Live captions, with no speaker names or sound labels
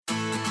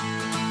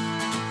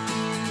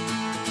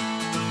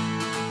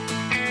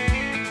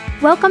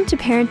Welcome to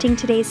Parenting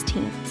Today's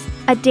Teens,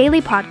 a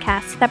daily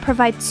podcast that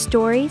provides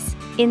stories,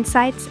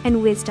 insights,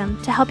 and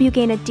wisdom to help you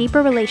gain a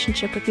deeper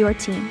relationship with your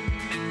teen.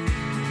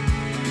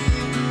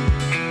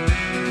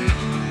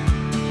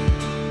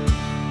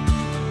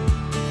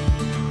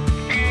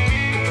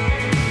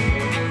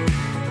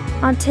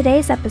 On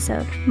today's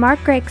episode, Mark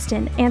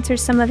Gregston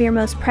answers some of your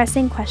most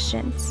pressing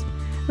questions.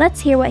 Let's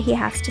hear what he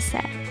has to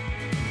say.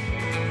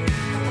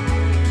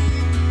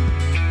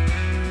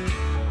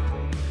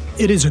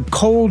 It is a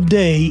cold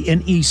day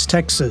in East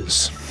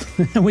Texas.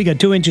 We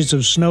got 2 inches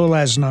of snow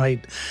last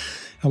night.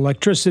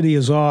 Electricity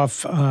is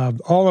off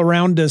all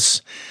around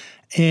us,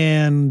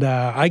 and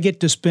I get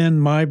to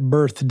spend my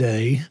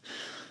birthday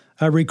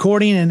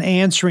recording and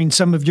answering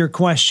some of your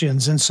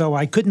questions, and so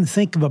I couldn't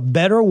think of a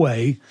better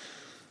way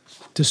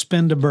to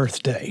spend a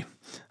birthday.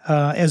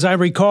 As I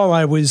recall,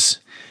 I was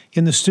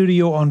in the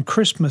studio on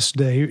Christmas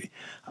Day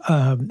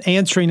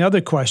answering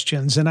other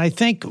questions. And I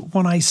think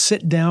when I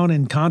sit down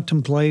and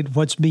contemplate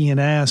what's being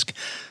asked,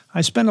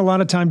 I spend a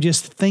lot of time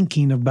just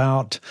thinking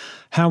about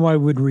how I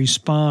would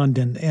respond.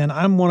 And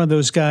I'm one of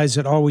those guys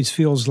that always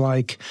feels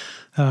like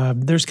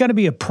there's got to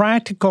be a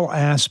practical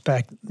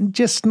aspect,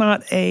 just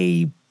not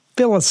a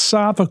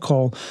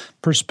philosophical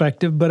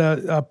perspective, but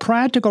a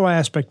practical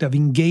aspect of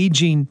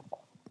engaging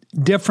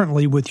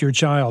differently with your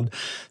child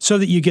so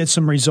that you get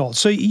some results.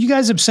 So you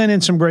guys have sent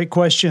in some great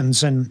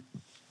questions, and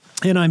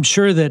I'm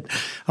sure that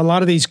a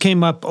lot of these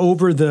came up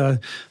over the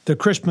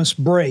Christmas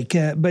break.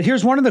 But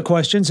here's one of the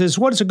questions is,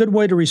 what is a good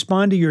way to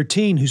respond to your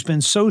teen who's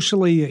been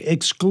socially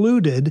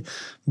excluded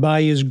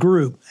by his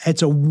group?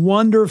 It's a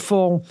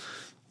wonderful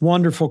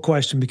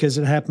question because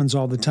it happens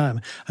all the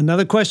time.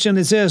 Another question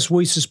is this: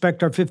 we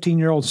suspect our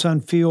 15-year-old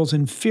son feels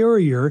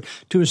inferior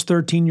to his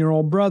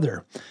 13-year-old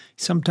brother. He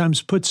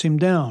sometimes puts him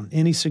down.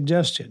 Any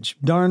suggestions?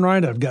 Darn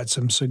right, I've got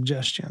some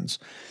suggestions.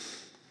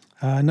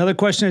 Another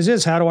question is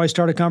this: how do I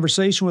start a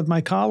conversation with my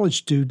college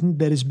student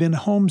that has been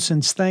home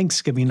since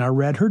Thanksgiving? I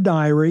read her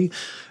diary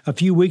a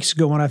few weeks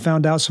ago and I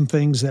found out some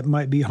things that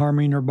might be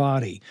harming her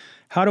body.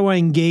 How do I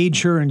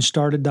engage her and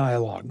start a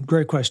dialogue?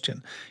 Great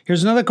question.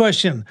 Here's another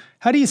question.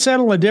 How do you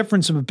settle a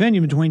difference of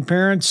opinion between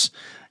parents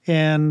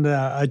and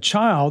a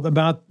child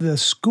about the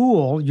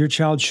school your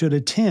child should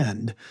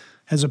attend?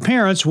 As a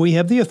parents, we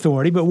have the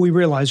authority, but we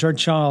realize our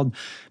child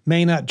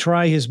may not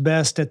try his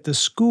best at the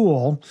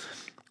school,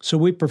 so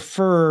we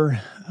prefer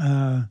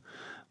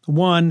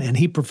one and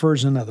he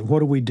prefers another. What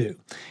do we do?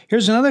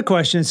 Here's another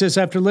question. It says,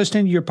 after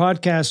listening to your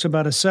podcast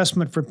about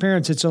assessment for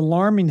parents, it's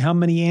alarming how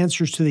many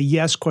answers to the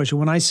yes question.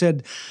 When I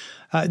said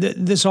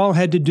this all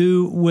had to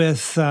do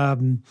with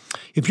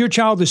if your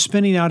child is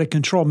spinning out of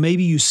control,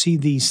 maybe you see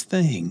these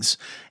things.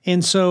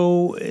 And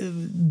so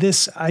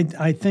this,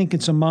 I think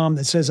it's a mom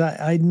that says,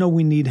 I know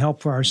we need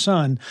help for our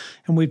son,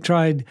 and we've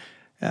tried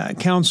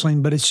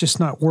counseling, but it's just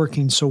not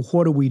working. So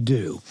what do we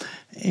do?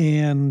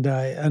 And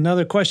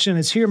another question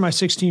is here. My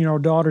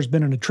 16-year-old daughter's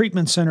been in a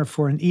treatment center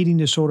for an eating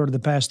disorder the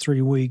past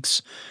 3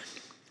 weeks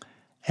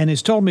and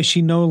has told me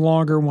she no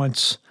longer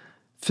wants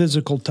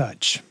physical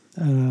touch.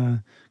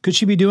 Could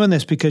she be doing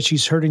this because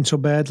she's hurting so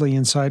badly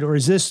inside, or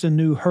is this the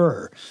new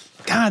her?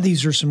 God,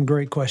 these are some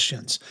great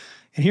questions.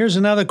 And here's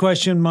another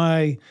question.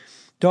 My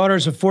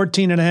daughter's a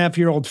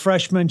 14-and-a-half-year-old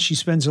freshman. She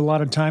spends a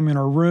lot of time in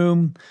her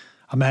room.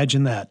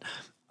 Imagine that.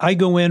 I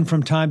go in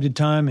from time to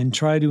time and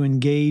try to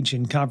engage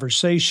in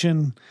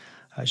conversation.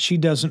 She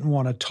doesn't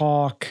want to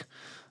talk.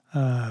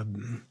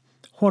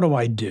 What do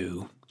I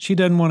do? She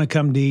doesn't want to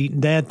come to eat.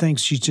 Dad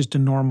thinks she's just a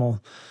normal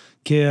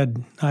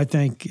kid. I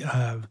think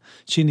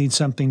she needs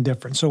something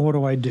different. So what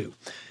do I do?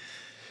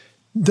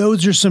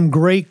 Those are some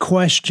great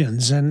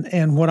questions.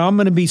 And what I'm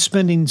going to be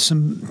spending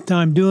some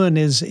time doing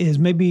is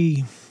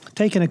maybe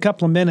taking a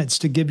couple of minutes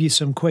to give you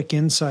some quick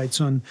insights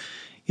on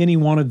any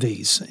one of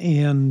these.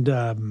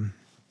 And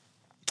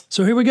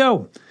so here we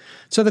go.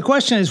 So the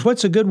question is,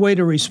 what's a good way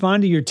to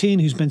respond to your teen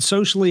who's been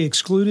socially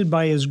excluded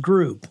by his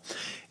group?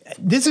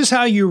 This is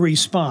how you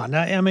respond.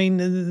 I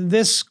mean,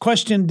 this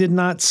question did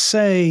not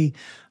say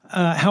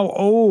how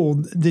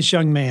old this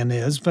young man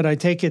is, but I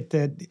take it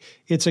that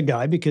it's a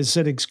guy because it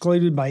said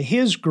excluded by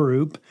his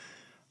group.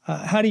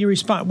 How do you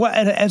respond? Well,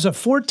 as a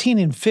 14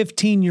 and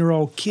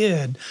 15-year-old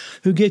kid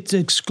who gets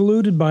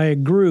excluded by a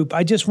group,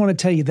 I just want to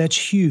tell you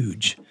that's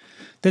huge.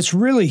 That's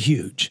really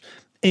huge.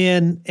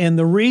 And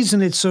the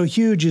reason it's so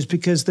huge is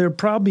because they're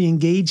probably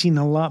engaging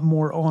a lot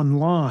more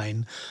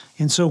online.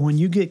 And so when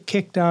you get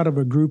kicked out of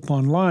a group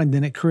online,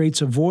 then it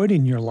creates a void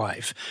in your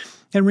life.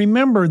 And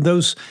remember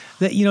those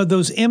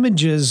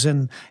images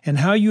and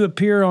how you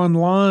appear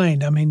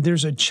online. I mean,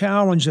 there's a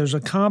challenge, there's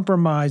a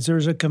compromise,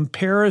 there's a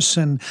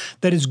comparison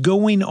that is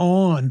going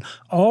on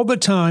all the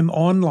time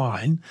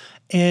online.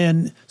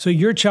 And so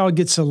your child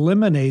gets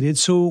eliminated.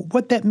 So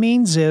what that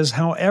means is,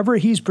 however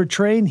he's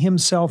portraying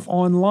himself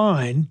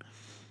online,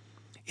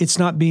 it's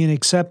not being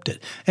accepted.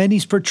 And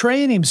he's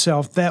portraying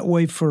himself that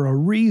way for a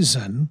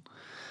reason,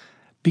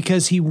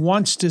 because he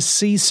wants to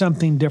see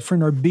something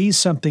different or be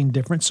something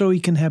different so he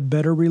can have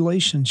better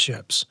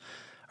relationships.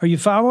 Are you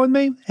following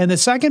me? And the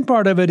second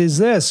part of it is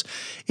this.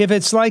 If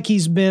it's like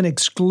he's been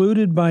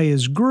excluded by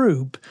his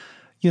group,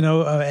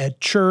 at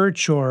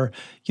church or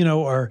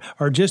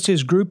just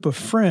his group of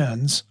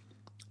friends,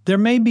 there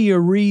may be a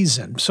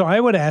reason. So I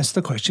would ask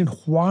the question,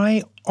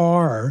 why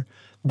are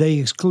they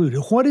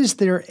excluded? What is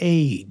their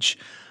age?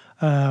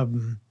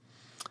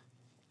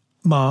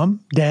 Mom,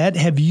 Dad,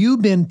 have you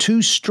been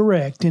too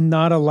strict in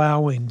not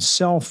allowing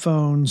cell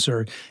phones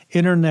or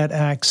internet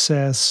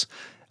access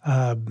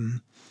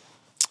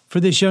for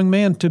this young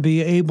man to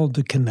be able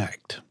to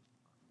connect?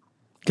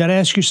 Got to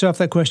ask yourself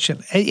that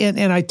question.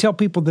 And I tell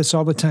people this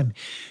all the time.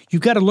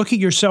 You've got to look at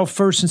yourself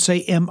first and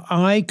say, am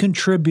I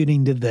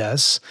contributing to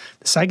this?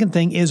 The second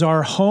thing is,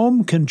 our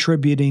home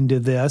contributing to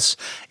this?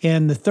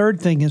 And the third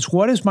thing is,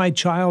 what is my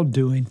child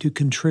doing to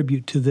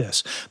contribute to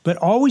this? But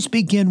always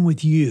begin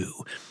with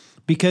you.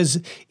 Because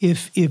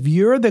if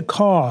you're the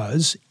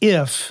cause,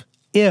 then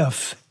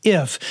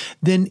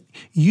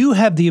you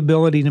have the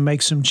ability to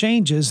make some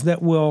changes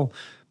that will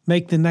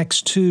make the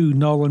next two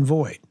null and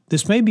void.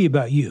 This may be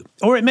about you,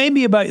 or it may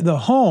be about the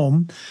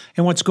home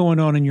and what's going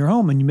on in your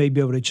home, and you may be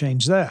able to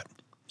change that.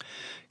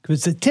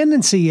 Because the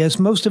tendency is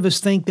most of us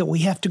think that we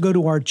have to go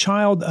to our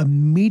child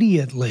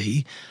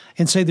immediately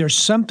and say there's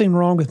something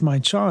wrong with my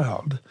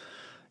child.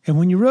 And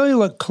when you really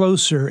look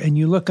closer and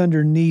you look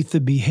underneath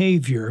the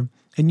behavior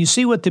and you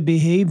see what the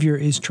behavior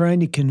is trying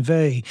to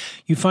convey,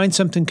 you find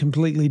something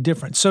completely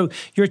different. So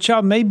your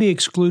child may be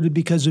excluded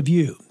because of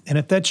you. And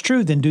if that's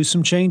true, then do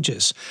some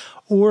changes.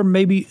 Or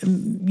maybe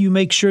you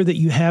make sure that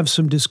you have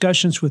some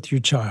discussions with your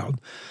child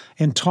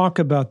and talk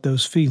about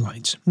those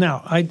feelings.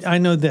 Now, I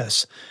know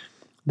this,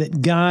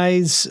 that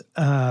guys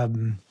have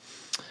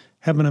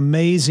an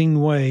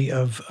amazing way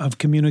of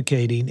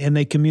communicating, and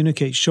they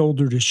communicate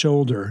shoulder to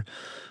shoulder,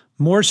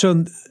 more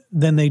so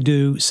than they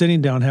do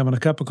sitting down, having a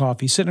cup of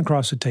coffee, sitting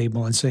across the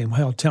table and saying,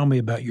 well, tell me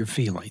about your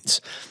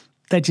feelings.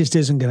 That just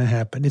isn't going to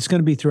happen. It's going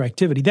to be through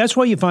activity. That's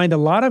why you find a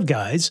lot of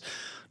guys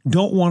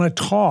don't want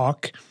to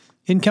talk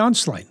in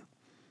counseling.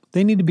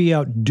 They need to be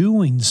out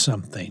doing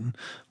something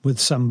with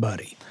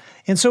somebody.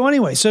 And so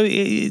anyway,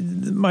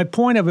 my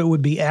point of it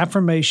would be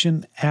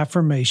affirmation,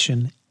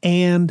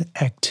 and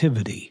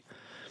activity.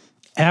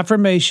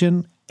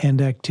 Affirmation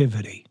and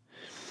activity.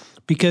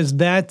 Because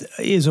that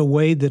is a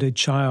way that a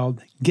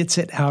child gets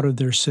it out of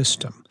their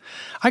system.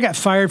 I got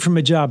fired from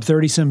a job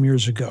 30-some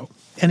years ago,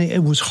 and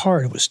it was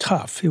hard. It was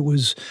tough. It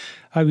was,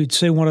 I would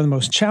say, one of the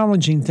most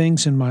challenging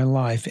things in my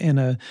life. And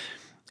a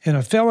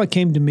fella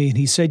came to me and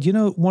he said,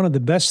 one of the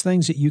best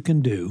things that you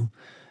can do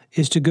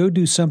is to go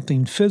do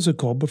something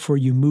physical before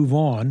you move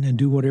on and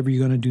do whatever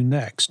you're going to do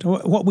next.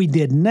 What we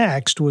did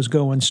next was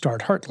go and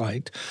start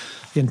Heartlight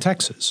in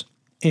Texas,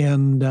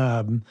 and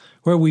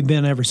where we've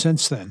been ever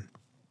since then.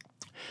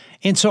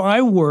 And so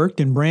I worked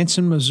in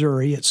Branson,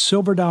 Missouri at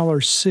Silver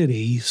Dollar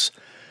City's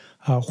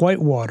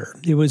Whitewater.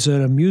 It was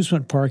an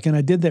amusement park, and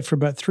I did that for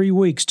about 3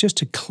 weeks just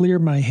to clear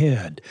my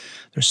head.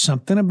 There's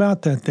something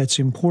about that that's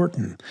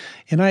important.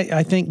 And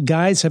I think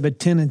guys have a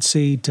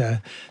tendency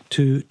to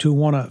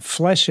want to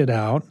flesh it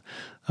out.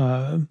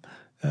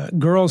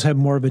 Girls have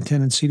more of a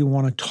tendency to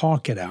want to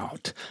talk it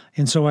out.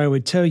 And so I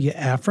would tell you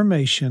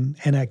affirmation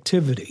and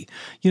activity,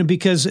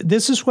 because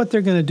this is what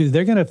they're going to do.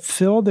 They're going to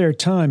fill their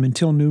time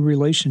until new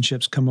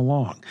relationships come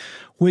along,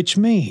 which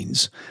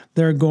means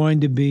they're going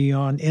to be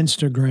on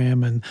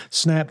Instagram and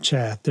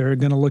Snapchat. They're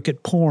going to look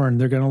at porn.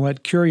 They're going to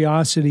let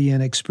curiosity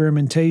and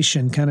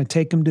experimentation kind of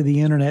take them to the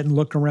internet and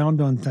look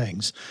around on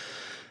things.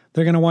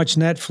 They're going to watch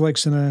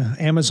Netflix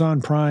and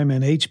Amazon Prime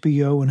and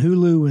HBO and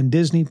Hulu and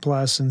Disney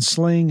Plus and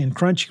Sling and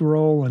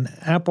Crunchyroll and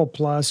Apple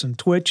Plus and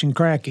Twitch and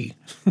Cracky.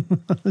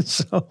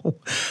 So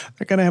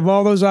they're going to have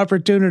all those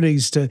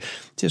opportunities to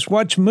just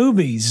watch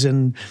movies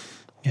and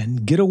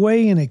get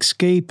away and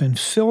escape and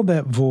fill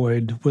that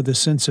void with a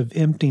sense of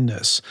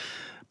emptiness.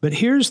 But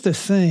here's the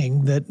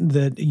thing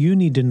that you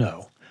need to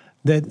know,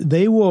 that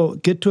they will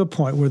get to a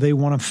point where they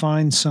want to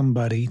find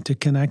somebody to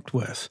connect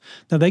with.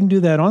 Now, they can do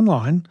that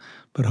online,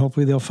 but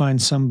hopefully they'll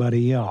find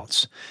somebody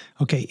else.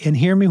 Okay, and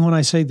hear me when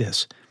I say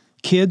this.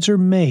 Kids are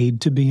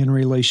made to be in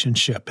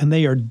relationship, and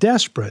they are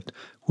desperate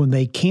when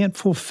they can't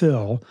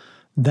fulfill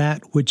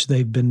that which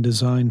they've been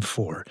designed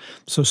for.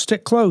 So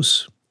stick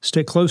close.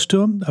 Stick close to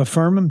them,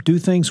 affirm them, do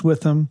things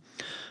with them,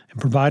 and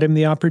provide them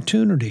the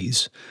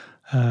opportunities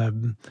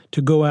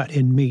to go out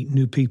and meet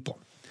new people.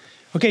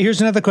 Okay,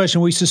 here's another question.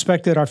 We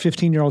suspect that our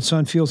 15-year-old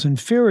son feels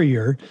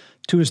inferior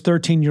to his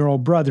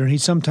 13-year-old brother, and he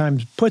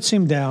sometimes puts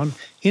him down.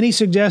 Any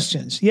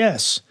suggestions?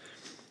 Yes,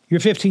 your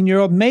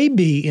 15-year-old may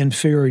be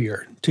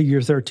inferior to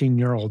your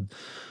 13-year-old,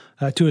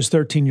 to his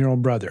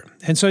 13-year-old brother.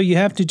 And so you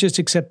have to just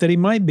accept that he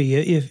might be.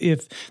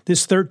 If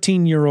this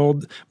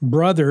 13-year-old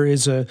brother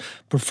is a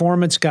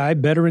performance guy,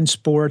 better in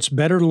sports,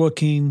 better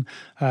looking,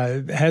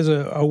 has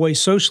a way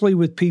socially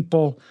with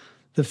people,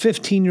 the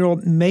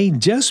 15-year-old may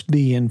just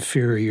be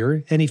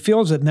inferior, and he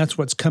feels it, and that's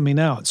what's coming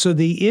out. So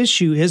the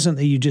issue isn't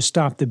that you just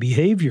stop the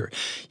behavior.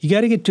 You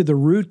got to get to the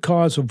root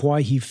cause of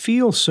why he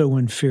feels so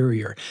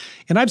inferior.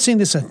 And I've seen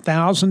this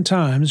 1,000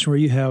 times where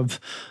you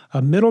have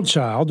a middle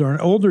child or an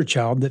older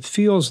child that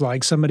feels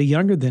like somebody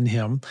younger than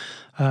him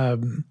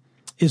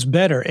is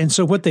better. And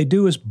so what they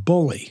do is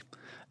bully.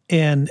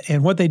 And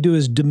what they do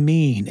is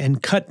demean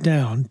and cut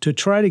down to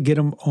try to get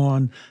them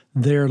on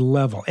their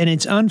level. And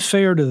it's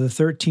unfair to the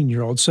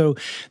 13-year-old. So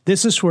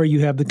this is where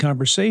you have the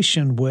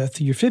conversation with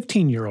your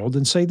 15-year-old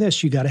and say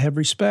this: you got to have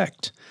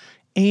respect.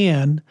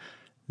 And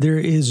there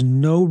is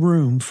no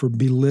room for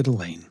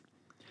belittling.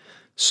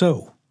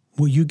 So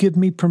will you give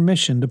me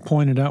permission to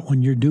point it out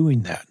when you're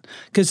doing that?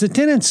 Because the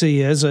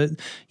tendency is, your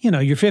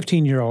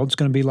 15-year-old is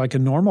going to be like a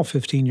normal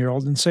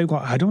 15-year-old and say,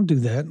 well, I don't do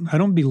that. I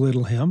don't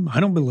belittle him. I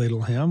don't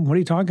belittle him. What are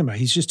you talking about?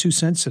 He's just too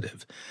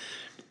sensitive.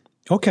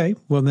 Okay,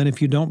 well, then if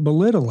you don't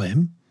belittle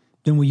him,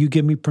 then will you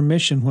give me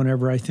permission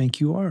whenever I think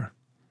you are?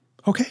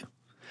 Okay.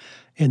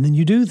 And then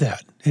you do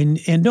that.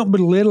 And don't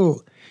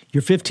belittle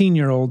your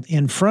 15-year-old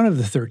in front of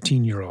the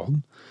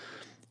 13-year-old.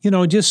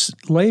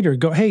 Just later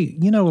go, hey,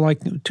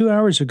 like 2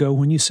 hours ago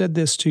when you said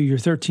this to your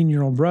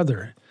 13-year-old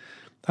brother,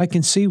 I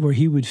can see where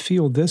he would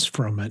feel this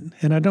from it.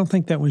 And I don't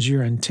think that was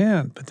your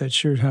intent, but that's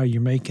sure how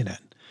you're making it.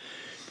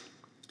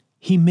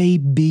 He may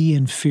be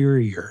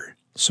inferior,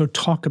 so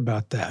talk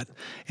about that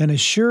and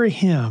assure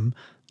him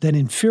that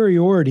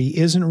inferiority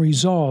isn't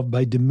resolved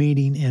by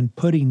demeaning and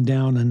putting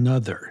down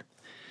another.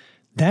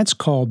 That's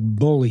called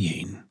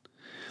bullying.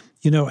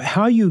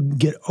 How you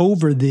get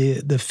over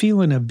the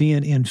feeling of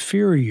being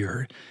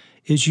inferior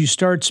is you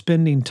start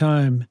spending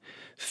time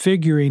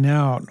figuring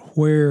out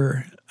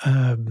where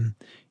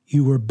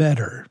you were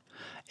better.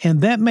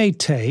 And that may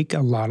take a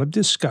lot of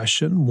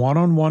discussion,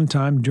 one-on-one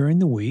time during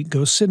the week.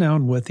 Go sit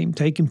down with him,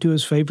 take him to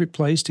his favorite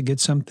place to get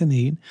something to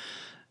eat,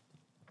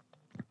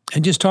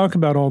 and just talk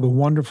about all the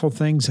wonderful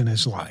things in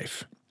his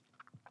life.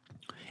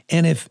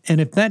 And if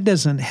that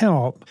doesn't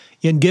help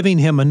in giving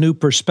him a new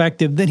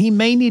perspective, then he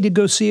may need to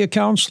go see a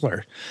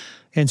counselor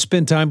and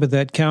spend time with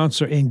that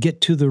counselor and get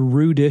to the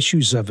root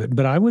issues of it.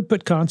 But I would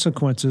put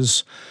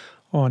consequences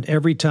on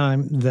every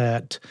time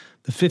that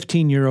the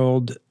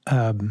 15-year-old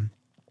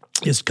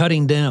is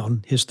cutting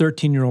down his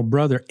 13-year-old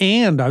brother,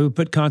 and I would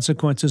put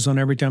consequences on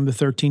every time the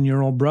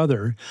 13-year-old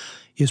brother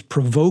is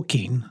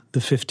provoking the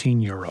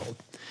 15-year-old.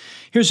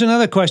 Here's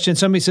another question.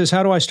 Somebody says,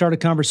 how do I start a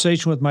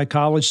conversation with my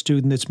college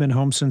student that's been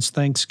home since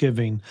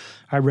Thanksgiving?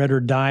 I read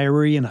her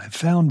diary and I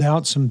found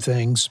out some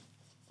things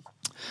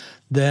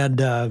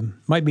that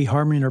might be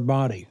harming her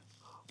body.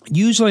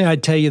 Usually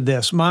I'd tell you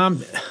this: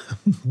 Mom,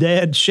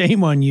 Dad,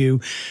 shame on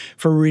you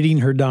for reading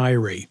her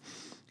diary.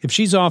 If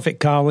she's off at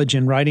college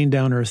and writing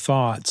down her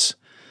thoughts,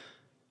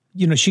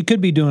 she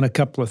could be doing a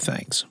couple of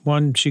things.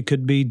 One, she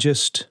could be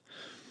just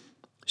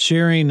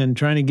sharing and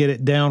trying to get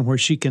it down where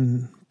she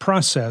can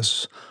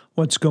process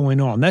what's going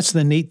on. That's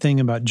the neat thing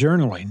about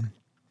journaling,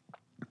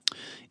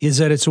 is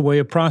that it's a way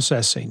of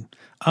processing.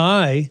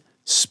 I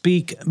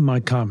speak my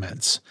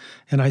comments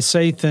and I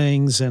say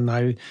things and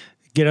I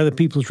get other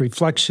people's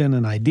reflection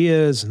and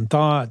ideas and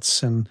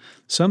thoughts. And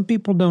some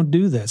people don't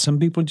do that. Some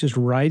people just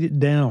write it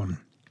down.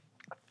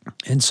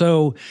 And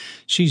so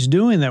she's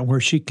doing that where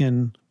she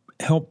can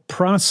help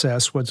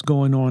process what's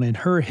going on in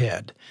her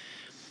head.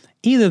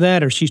 Either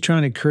that or she's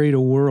trying to create a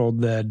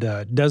world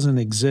that doesn't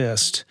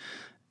exist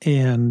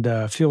and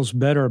feels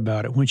better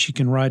about it when she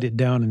can write it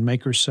down and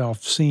make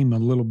herself seem a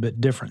little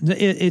bit different.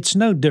 It's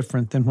no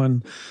different than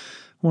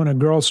when a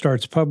girl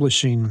starts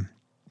publishing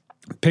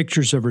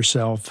pictures of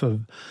herself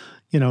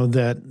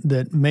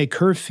that make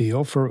her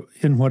feel, for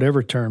in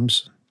whatever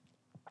terms,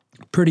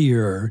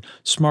 prettier, or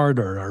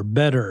smarter, or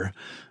better,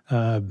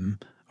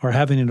 or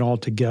having it all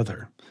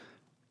together.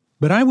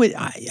 But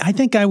I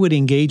think I would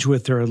engage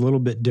with her a little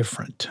bit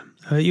different.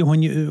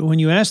 When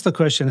you ask the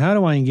question, how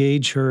do I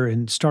engage her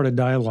and start a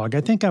dialogue?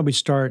 I think I would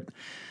start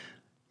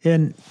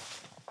in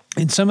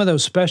some of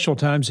those special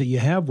times that you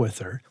have with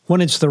her,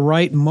 when it's the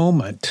right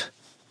moment.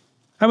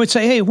 I would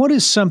say, hey, what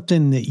is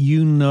something that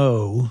you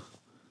know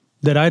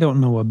that I don't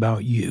know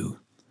about you?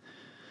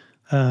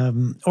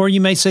 Or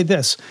you may say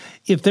this: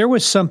 if there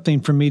was something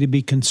for me to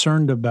be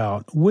concerned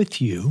about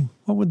with you,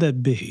 what would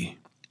that be?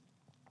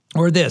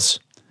 Or this: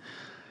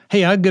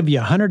 hey, I'll give you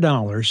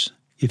 $100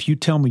 if you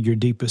tell me your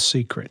deepest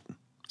secret,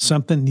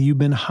 something you've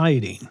been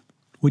hiding.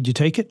 Would you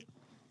take it?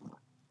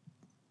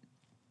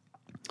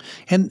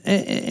 And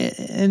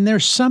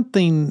there's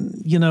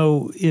something,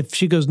 if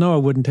she goes, no, I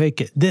wouldn't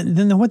take it,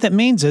 then what that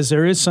means is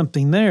there is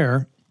something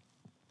there,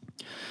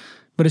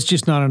 but it's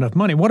just not enough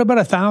money. What about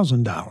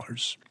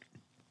 $1,000?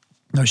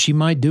 Now, she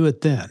might do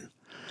it then.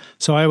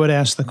 So I would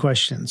ask the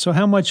question, so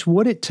how much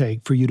would it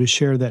take for you to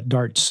share that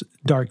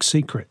dark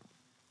secret?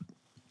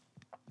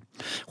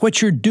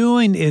 What you're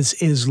doing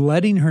is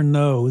letting her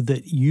know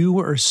that you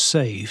are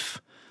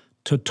safe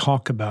to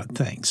talk about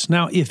things.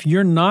 Now, if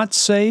you're not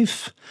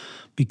safe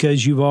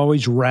because you've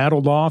always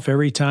rattled off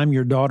every time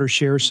your daughter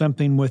shares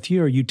something with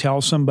you, or you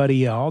tell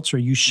somebody else, or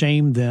you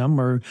shame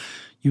them, or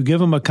You give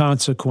them a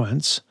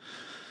consequence.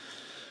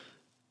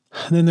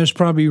 Then there's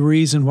probably a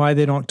reason why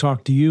they don't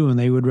talk to you and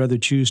they would rather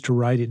choose to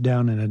write it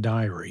down in a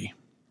diary.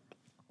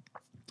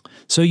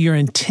 So your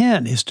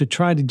intent is to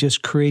try to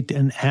just create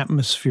an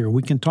atmosphere.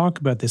 We can talk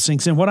about these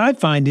things. And what I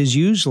find is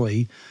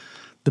usually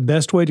the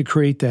best way to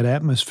create that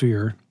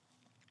atmosphere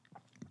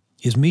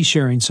is me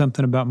sharing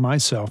something about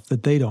myself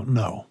that they don't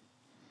know.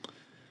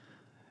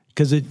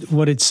 Because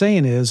what it's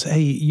saying is,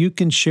 hey, you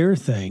can share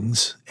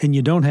things and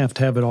you don't have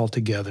to have it all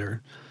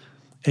together.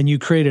 And you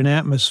create an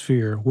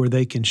atmosphere where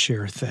they can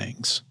share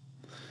things.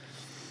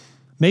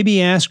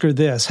 Maybe ask her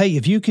this, hey,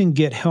 if you can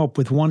get help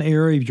with one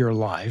area of your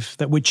life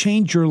that would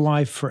change your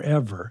life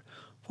forever,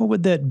 what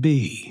would that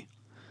be?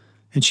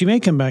 And she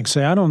may come back and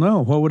say, I don't know.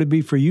 What would it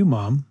be for you,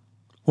 Mom?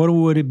 What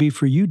would it be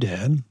for you,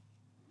 Dad?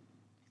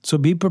 So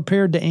be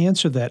prepared to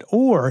answer that.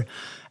 Or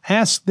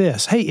ask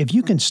this, hey, if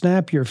you can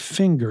snap your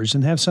fingers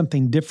and have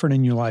something different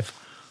in your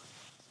life,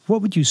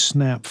 what would you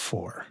snap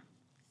for?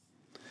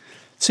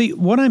 See,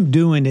 what I'm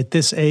doing at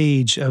this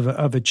age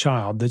of a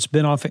child that's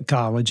been off at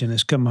college and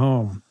has come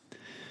home,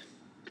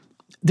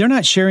 they're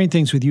not sharing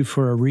things with you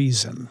for a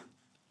reason.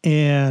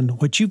 And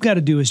what you've got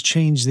to do is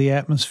change the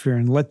atmosphere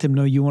and let them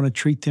know you want to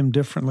treat them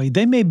differently.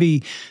 They may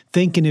be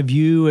thinking of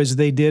you as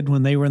they did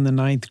when they were in the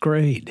 9th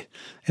grade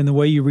and the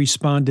way you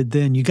responded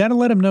then. You got to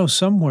let them know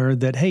somewhere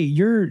that, hey,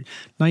 you're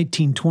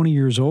 19, 20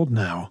 years old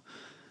now.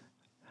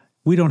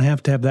 We don't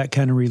have to have that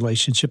kind of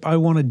relationship. I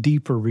want a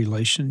deeper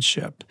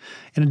relationship.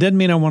 And it doesn't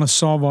mean I want to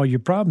solve all your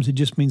problems. It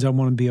just means I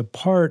want to be a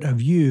part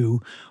of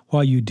you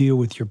while you deal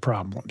with your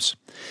problems.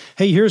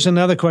 Hey, here's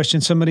another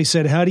question. Somebody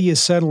said, how do you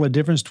settle a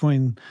difference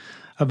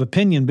of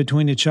opinion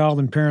between a child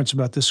and parents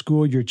about the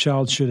school your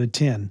child should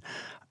attend?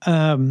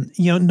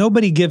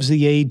 Nobody gives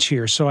the age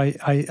here, so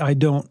I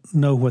don't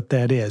know what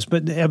that is.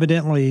 But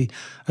evidently,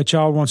 a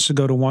child wants to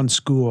go to one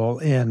school,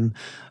 and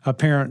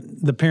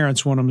the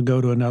parents want them to go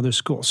to another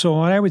school. So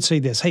I would say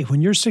this: hey,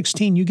 when you're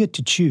 16, you get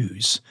to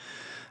choose.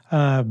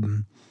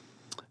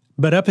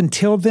 But up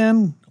until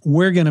then,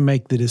 we're going to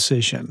make the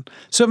decision.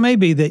 So it may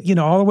be that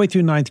all the way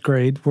through 9th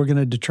grade, we're going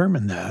to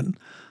determine that.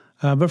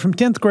 But from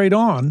 10th grade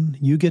on,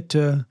 you get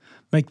to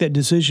make that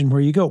decision where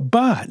you go.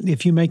 But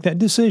if you make that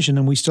decision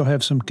and we still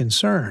have some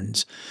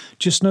concerns,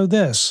 just know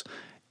this.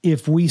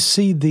 If we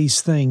see these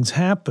things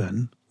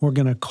happen, we're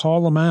going to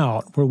call them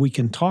out where we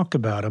can talk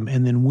about them,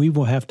 and then we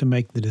will have to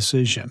make the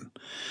decision.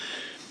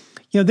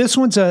 This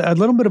one's a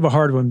little bit of a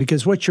hard one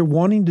because what you're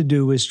wanting to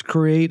do is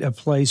create a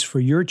place for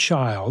your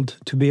child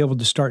to be able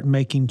to start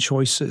making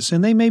choices.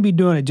 And they may be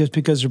doing it just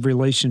because of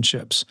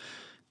relationships.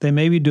 They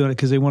may be doing it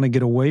because they want to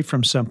get away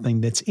from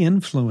something that's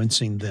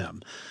influencing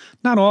them.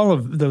 Not all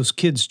of those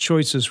kids'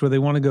 choices where they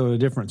want to go to a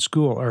different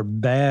school are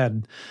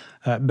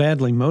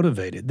badly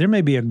motivated. There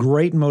may be a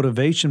great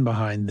motivation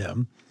behind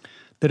them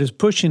that is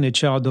pushing a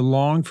child to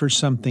long for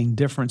something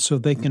different so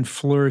they can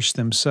flourish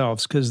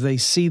themselves because they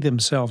see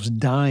themselves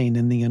dying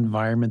in the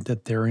environment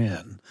that they're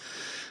in.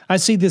 I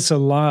see this a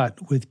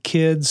lot with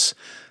kids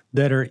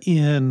that are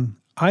in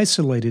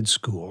isolated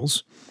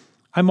schools.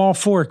 I'm all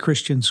for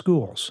Christian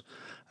schools.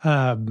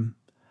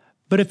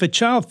 But if a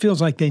child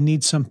feels like they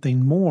need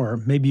something more,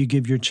 maybe you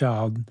give your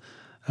child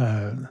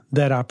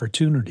that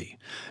opportunity.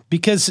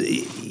 Because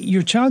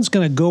your child's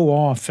going to go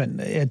off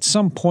at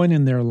some point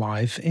in their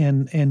life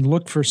and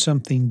look for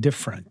something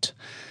different.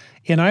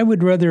 And I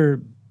would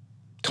rather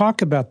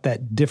talk about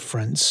that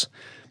difference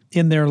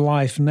in their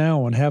life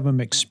now and have them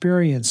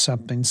experience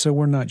something so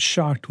we're not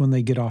shocked when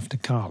they get off to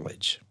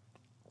college.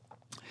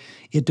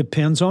 It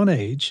depends on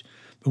age,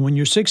 but when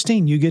you're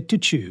 16, you get to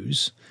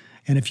choose.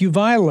 And if you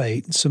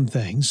violate some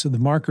things, the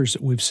markers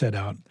that we've set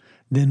out,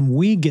 then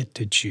we get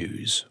to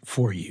choose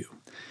for you.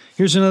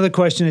 Here's another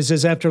question. It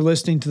says, after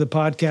listening to the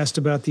podcast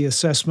about the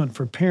assessment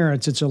for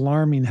parents, it's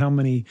alarming how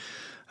many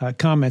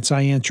comments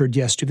I answered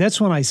yes to.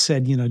 That's when I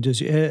said,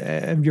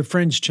 have your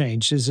friends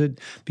changed? Does it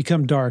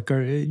become dark?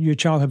 Or your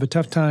child have a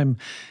tough time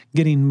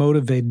getting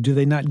motivated? Do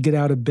they not get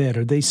out of bed?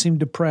 Or they seem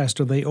depressed?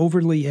 Are they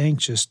overly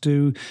anxious?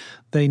 Do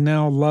they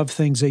now love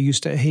things they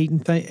used to hate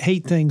and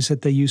hate things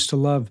that they used to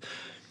love?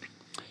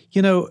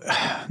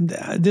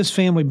 This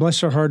family, bless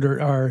their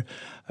heart,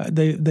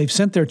 they've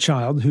sent their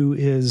child who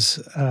is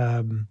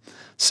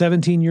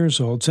 17 years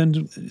old, sent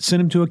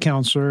him to a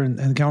counselor, and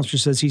the counselor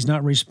says he's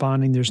not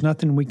responding. There's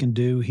nothing we can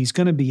do. He's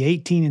going to be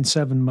 18 in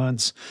 7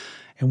 months,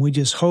 and we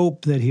just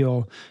hope that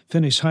he'll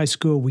finish high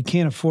school. We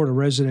can't afford a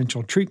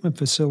residential treatment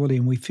facility,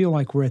 and we feel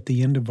like we're at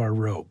the end of our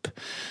rope.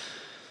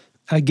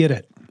 I get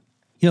it.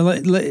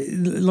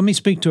 Let me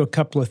speak to a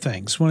couple of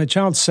things. When a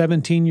child's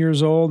 17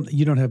 years old,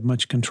 you don't have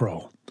much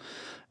control.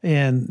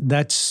 And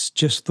that's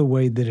just the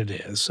way that it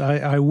is.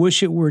 I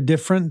wish it were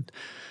different,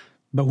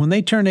 but when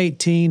they turn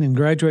 18 and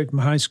graduate from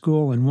high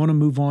school and want to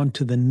move on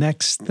to the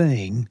next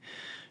thing,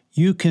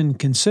 you can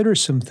consider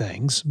some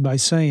things by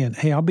saying,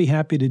 hey, I'll be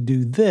happy to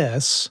do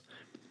this,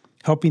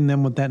 helping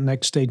them with that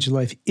next stage of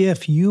life,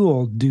 if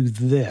you'll do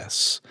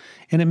this.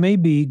 And it may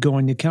be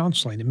going to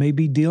counseling. It may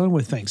be dealing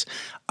with things.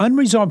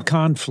 Unresolved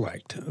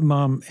conflict,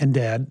 Mom and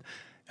Dad,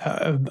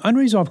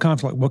 unresolved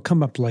conflict will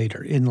come up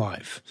later in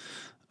life.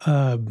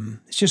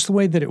 It's just the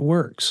way that it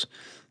works.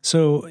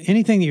 So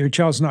anything that your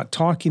child's not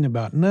talking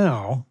about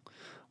now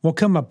will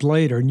come up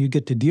later, and you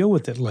get to deal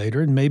with it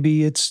later. And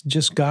maybe it's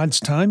just God's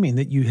timing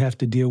that you have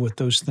to deal with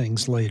those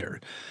things later.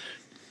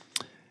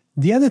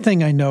 The other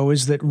thing I know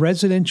is that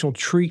residential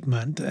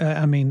treatment,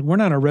 we're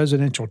not a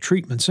residential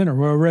treatment center,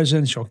 we're a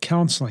residential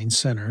counseling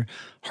center.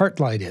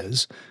 Heartlight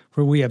is,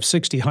 where we have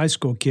 60 high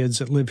school kids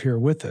that live here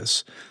with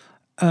us.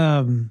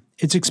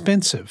 It's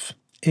expensive.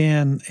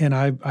 And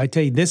I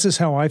tell you, this is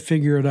how I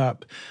figure it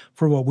up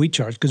for what we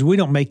charge, because we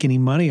don't make any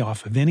money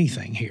off of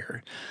anything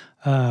here.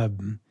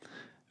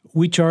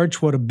 We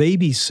charge what a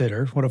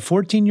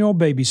 14-year-old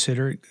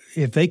babysitter,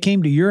 if they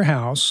came to your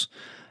house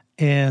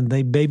and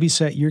they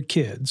babysat your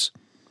kids,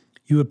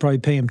 you would probably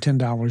pay them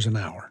 $10 an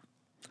hour.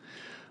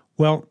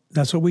 Well,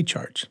 that's what we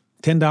charge.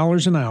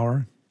 $10 an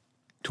hour,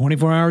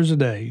 24 hours a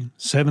day,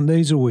 7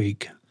 days a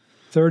week,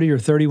 30 or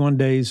 31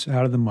 days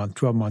out of the month,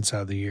 12 months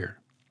out of the year.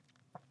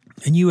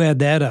 And you add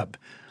that up,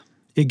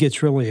 it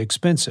gets really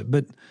expensive.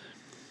 But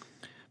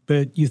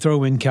you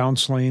throw in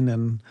counseling,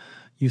 and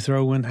you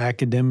throw in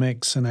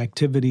academics and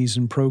activities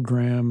and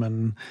program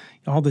and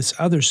all this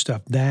other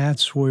stuff.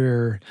 That's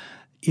where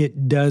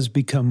it does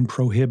become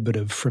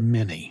prohibitive for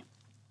many.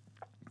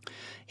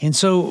 And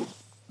so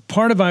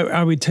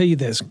I would tell you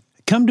this,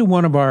 come to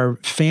one of our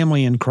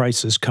family in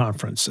crisis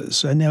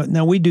conferences. And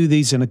now we do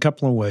these in a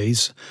couple of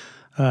ways.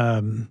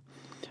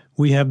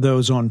 We have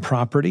those on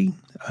property,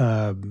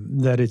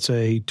 that it's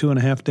a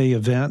 2.5-day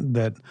event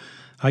that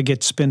I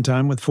get to spend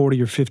time with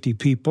 40 or 50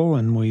 people,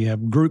 and we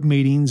have group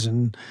meetings,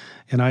 and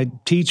I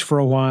teach for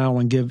a while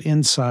and give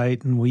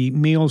insight, and we eat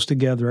meals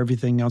together,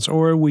 everything else.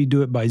 Or we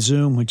do it by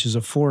Zoom, which is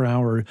a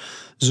 4-hour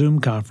Zoom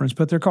conference,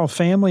 but they're called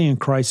family and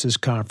crisis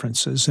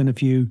conferences. And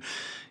if you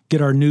get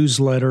our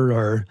newsletter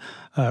or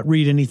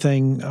read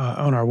anything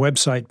on our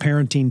website,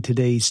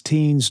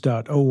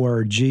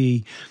 parentingtodaysteens.org,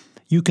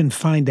 you can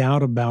find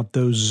out about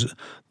those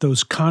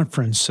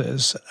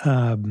conferences.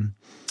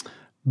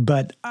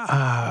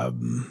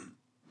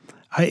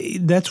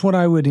 That's what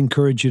I would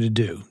encourage you to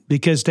do,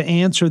 because to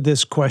answer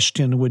this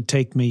question would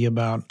take me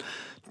about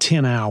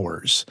 10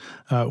 hours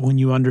when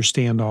you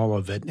understand all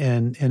of it.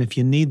 And if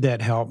you need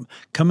that help,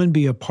 come and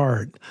be a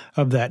part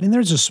of that. And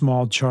there's a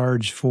small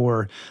charge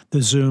for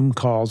the Zoom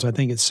calls. I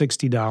think it's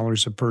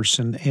 $60 a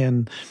person.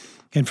 And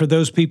for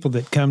those people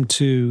that come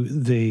to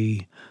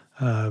the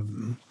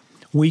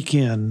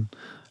weekend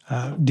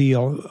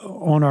deal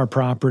on our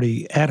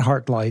property at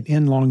Heartlight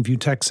in Longview,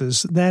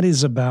 Texas, that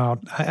is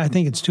about, I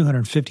think it's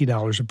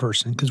 $250 a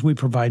person, because we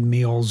provide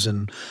meals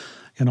and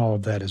all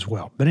of that as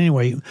well. But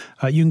anyway,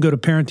 you can go to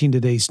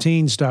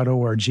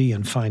parentingtodaysteens.org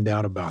and find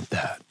out about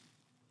that.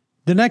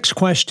 The next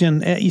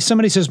question,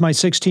 somebody says, my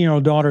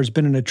 16-year-old daughter has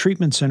been in a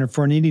treatment center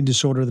for an eating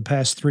disorder the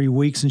past 3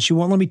 weeks, and she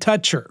won't let me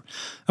touch her.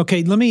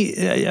 Okay, let me,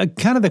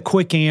 kind of the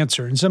quick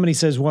answer. And somebody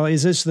says, well,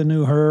 is this the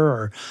new her,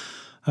 or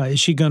is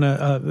she going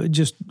to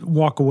just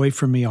walk away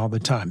from me all the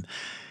time?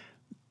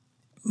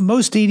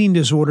 Most eating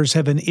disorders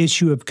have an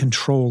issue of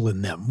control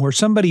in them, where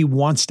somebody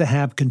wants to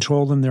have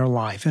control in their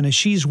life. And as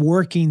she's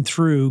working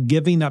through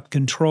giving up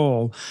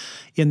control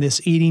in this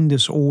eating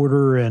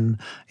disorder and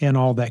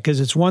all that, because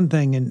it's one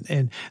thing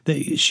and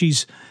that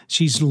she's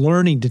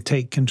learning to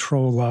take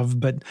control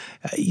of, but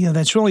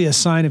that's really a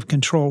sign of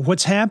control.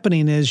 What's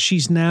happening is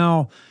she's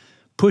now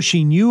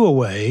pushing you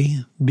away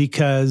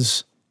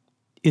because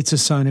it's a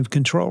sign of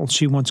control.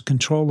 She wants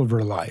control of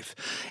her life.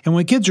 And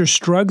when kids are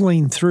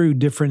struggling through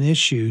different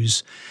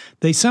issues,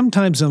 they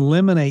sometimes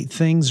eliminate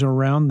things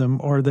around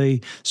them, or they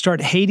start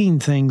hating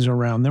things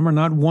around them, or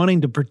not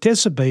wanting to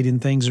participate in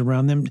things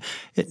around them.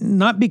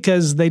 Not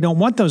because they don't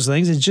want those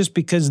things, it's just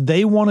because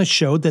they want to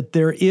show that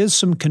there is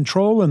some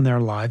control in their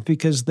life,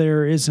 because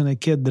there isn't a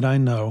kid that I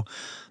know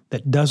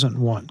that doesn't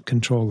want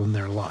control in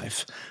their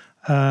life.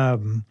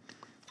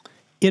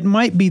 It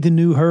might be the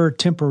new her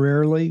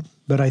temporarily,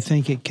 but I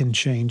think it can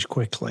change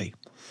quickly.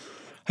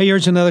 Hey,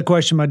 here's another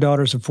question. My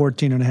daughter's a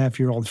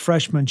 14-and-a-half-year-old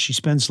freshman. She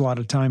spends a lot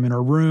of time in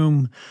her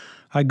room.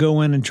 I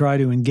go in and try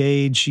to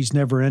engage. She's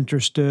never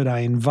interested. I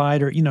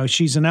invite her.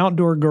 She's an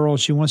outdoor girl.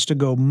 She wants to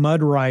go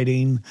mud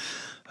riding.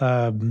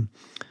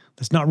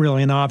 That's not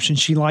really an option.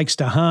 She likes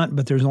to hunt,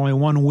 but there's only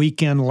one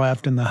weekend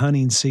left in the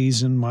hunting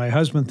season. My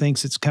husband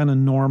thinks it's kind of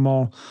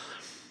normal.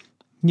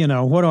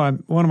 What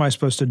am I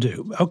supposed to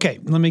do? Okay,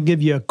 let me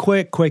give you a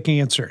quick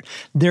answer.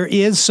 There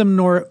is some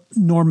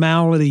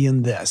normality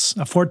in this.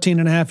 A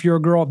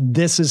 14-and-a-half-year-old girl,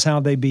 this is how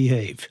they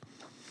behave.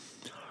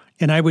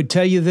 And I would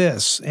tell you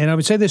this, and I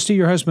would say this to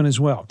your husband as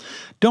well.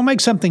 Don't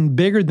make something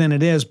bigger than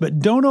it is, but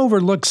don't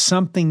overlook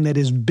something that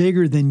is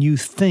bigger than you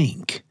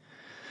think.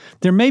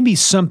 There may be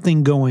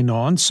something going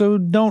on, so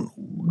don't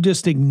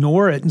just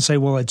ignore it and say,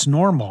 well, it's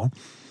normal.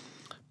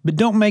 But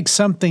don't make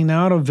something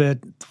out of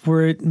it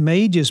where it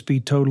may just be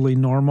totally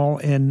normal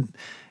and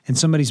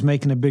somebody's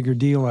making a bigger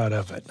deal out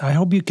of it. I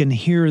hope you can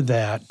hear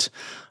that.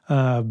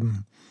 But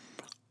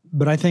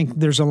I think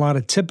there's a lot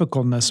of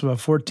typicalness of a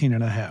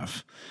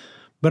 14-and-a-half.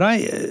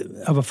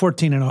 Of a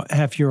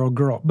 14-and-a-half-year-old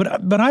girl.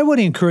 But I would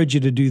encourage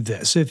you to do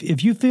this.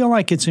 If you feel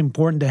like it's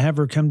important to have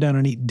her come down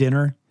and eat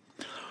dinner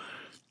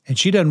and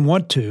she doesn't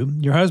want to,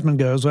 your husband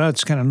goes, well,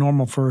 it's kind of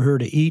normal for her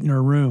to eat in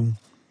her room,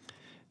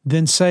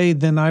 then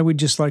I would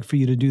just like for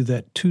you to do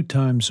that 2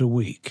 times a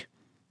week.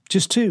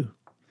 Just 2.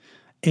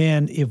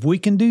 And if we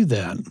can do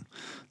that,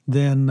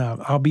 then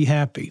I'll be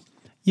happy.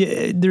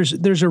 Yeah,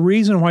 there's a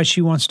reason why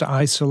she wants to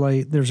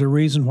isolate. There's a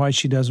reason why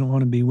she doesn't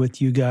want to be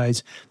with you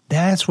guys.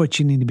 That's what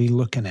you need to be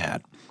looking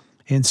at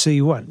and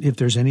see if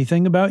there's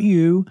anything about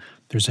you,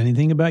 if there's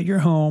anything about your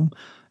home,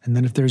 and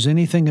then if there's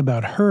anything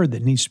about her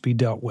that needs to be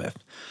dealt with.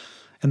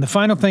 And the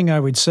final thing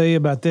I would say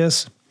about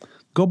this,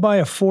 go buy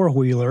a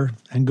 4-wheeler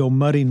and go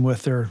mudding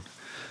with her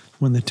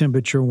when the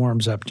temperature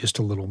warms up just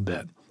a little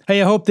bit. Hey,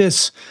 I hope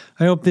this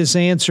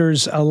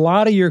answers a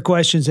lot of your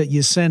questions that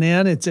you sent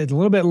in. It's a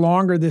little bit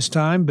longer this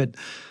time, but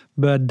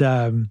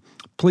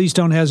please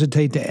don't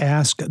hesitate to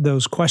ask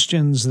those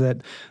questions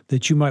that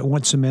you might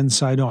want some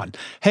insight on.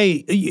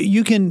 Hey,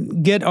 you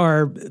can get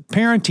our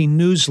parenting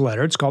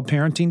newsletter. It's called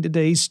Parenting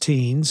Today's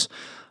Teens.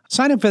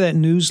 Sign up for that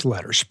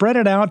newsletter. Spread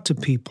it out to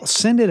people.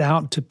 Send it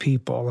out to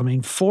people. I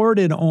mean, forward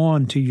it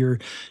on to your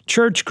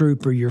church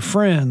group or your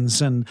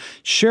friends and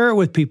share it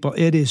with people.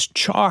 It is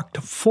chocked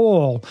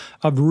full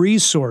of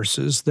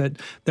resources that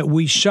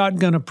we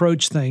shotgun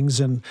approach things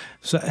and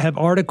have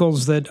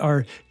articles that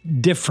are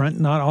different,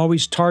 not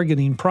always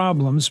targeting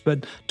problems,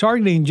 but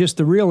targeting just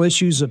the real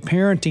issues of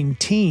parenting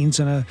teens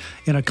in a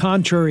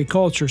contrary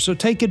culture. So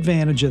take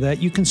advantage of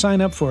that. You can sign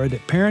up for it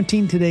at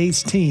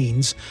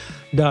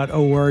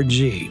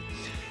parentingtodaysteens.org.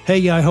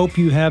 Hey, I hope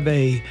you have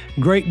a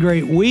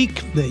great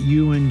week, that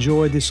you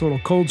enjoy this little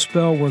cold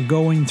spell we're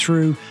going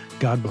through.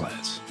 God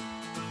bless.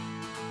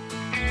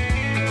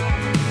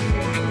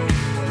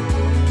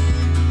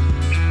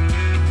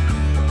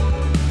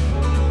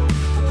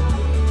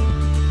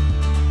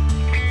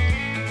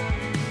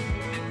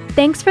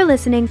 Thanks for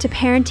listening to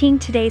Parenting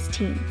Today's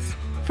Teens.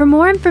 For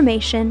more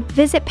information,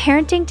 visit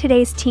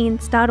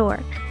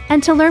parentingtodaysteens.org.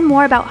 And to learn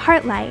more about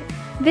Heartlight,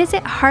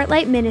 visit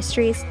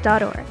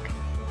heartlightministries.org.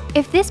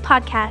 If this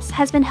podcast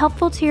has been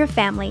helpful to your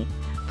family,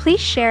 please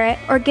share it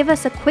or give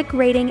us a quick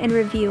rating and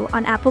review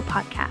on Apple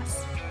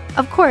Podcasts.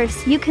 Of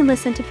course, you can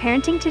listen to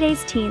Parenting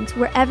Today's Teens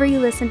wherever you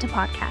listen to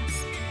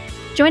podcasts.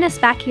 Join us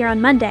back here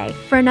on Monday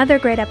for another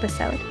great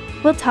episode.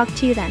 We'll talk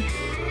to you then.